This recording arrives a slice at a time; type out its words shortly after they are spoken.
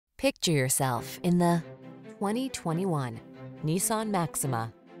Picture yourself in the 2021 Nissan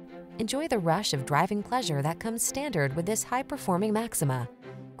Maxima. Enjoy the rush of driving pleasure that comes standard with this high-performing Maxima.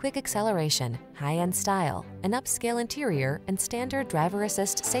 Quick acceleration, high-end style, an upscale interior, and standard driver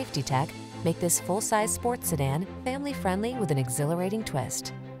assist safety tech make this full-size sports sedan family-friendly with an exhilarating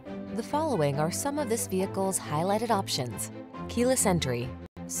twist. The following are some of this vehicle's highlighted options: keyless entry,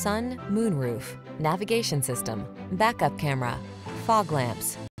 sun, moonroof, navigation system, backup camera, fog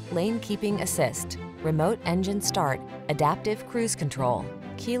lamps, lane keeping assist, remote engine start, adaptive cruise control,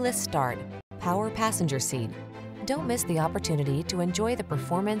 keyless start, power passenger seat. Don't miss the opportunity to enjoy the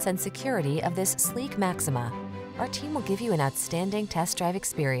performance and security of this sleek Maxima. Our team will give you an outstanding test drive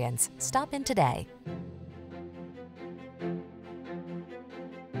experience. Stop in today.